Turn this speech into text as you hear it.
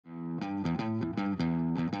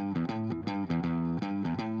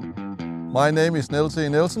My name is Niels Ege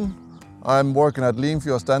Nielsen. I'm working at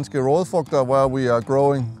Limsfjord danske rodfrugter, where we are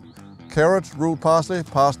growing carrots, root parsley,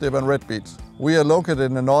 parsnip and red beets. We are located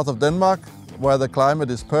in the north of Denmark, where the climate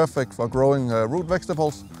is perfect for growing root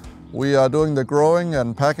vegetables. We are doing the growing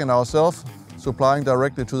and packing ourselves, supplying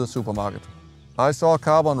directly to the supermarket. I saw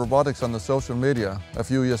carbon robotics on the social media a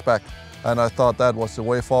few years back, and I thought that was the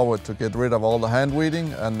way forward to get rid of all the hand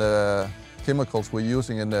weeding and the chemicals we're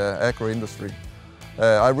using in the agro-industry.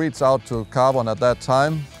 I reached out to Carbon at that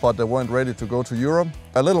time, but they weren't ready to go to Europe.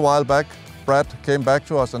 A little while back, Brad came back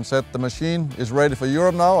to us and said, the machine is ready for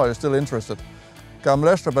Europe now, are you still interested?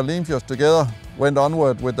 Estrup and Limsfjord together went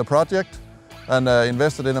onward with the project and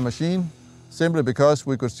invested in a machine, simply because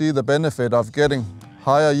we could see the benefit of getting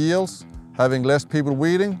higher yields, having less people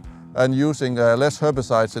weeding, and using less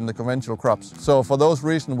herbicides in the conventional crops. So for those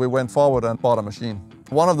reasons, we went forward and bought a machine.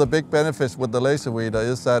 One of the big benefits with the LaserWeeder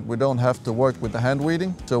is that we don't have to work with the hand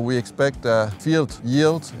weeding, so we expect a field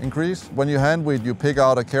yield increase. When you hand weed, you pick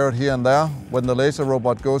out a carrot here and there. When the laser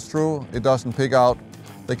robot goes through, it doesn't pick out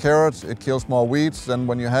the carrots, it kills more weeds than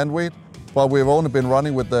when you hand weed. But we've only been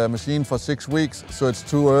running with the machine for 6 weeks, so it's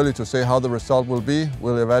too early to say how the result will be.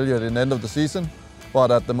 We'll evaluate at the end of the season,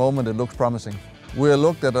 but at the moment it looks promising. We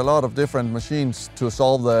looked at a lot of different machines to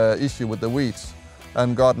solve the issue with the weeds,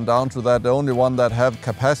 and gotten down to that the only one that have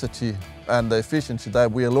capacity and the efficiency that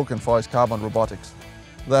we are looking for is Carbon Robotics.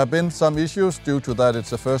 There have been some issues due to that it's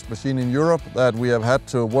the first machine in Europe that we have had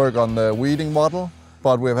to work on the weeding model,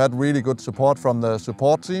 but we've had really good support from the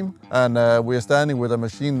support team, and we are standing with a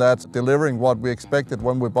machine that's delivering what we expected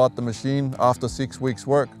when we bought the machine after 6 weeks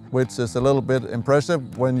work, which is a little bit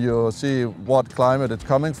impressive when you see what climate it's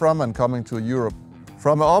coming from and coming to Europe.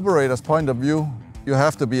 From an operator's point of view, you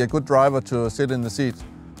have to be a good driver to sit in the seat.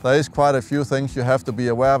 There is quite a few things you have to be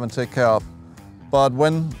aware of and take care of. But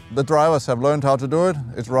when the drivers have learned how to do it,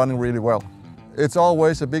 it's running really well. It's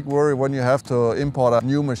always a big worry when you have to import a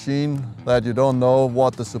new machine that you don't know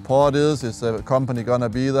what the support is. Is the company gonna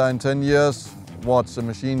be there in 10 years? What's the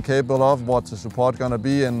machine capable of? What's the support gonna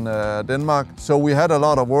be in Denmark? So we had a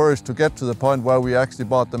lot of worries to get to the point where we actually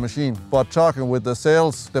bought the machine. But talking with the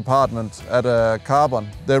sales department at Carbon,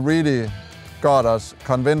 they really got us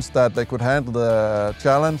convinced that they could handle the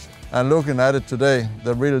challenge, and looking at it today,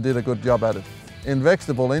 they really did a good job at it. In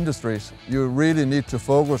vegetable industries, you really need to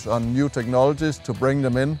focus on new technologies to bring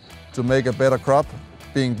them in to make a better crop,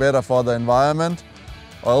 being better for the environment,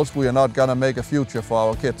 or else we are not going to make a future for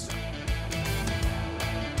our kids.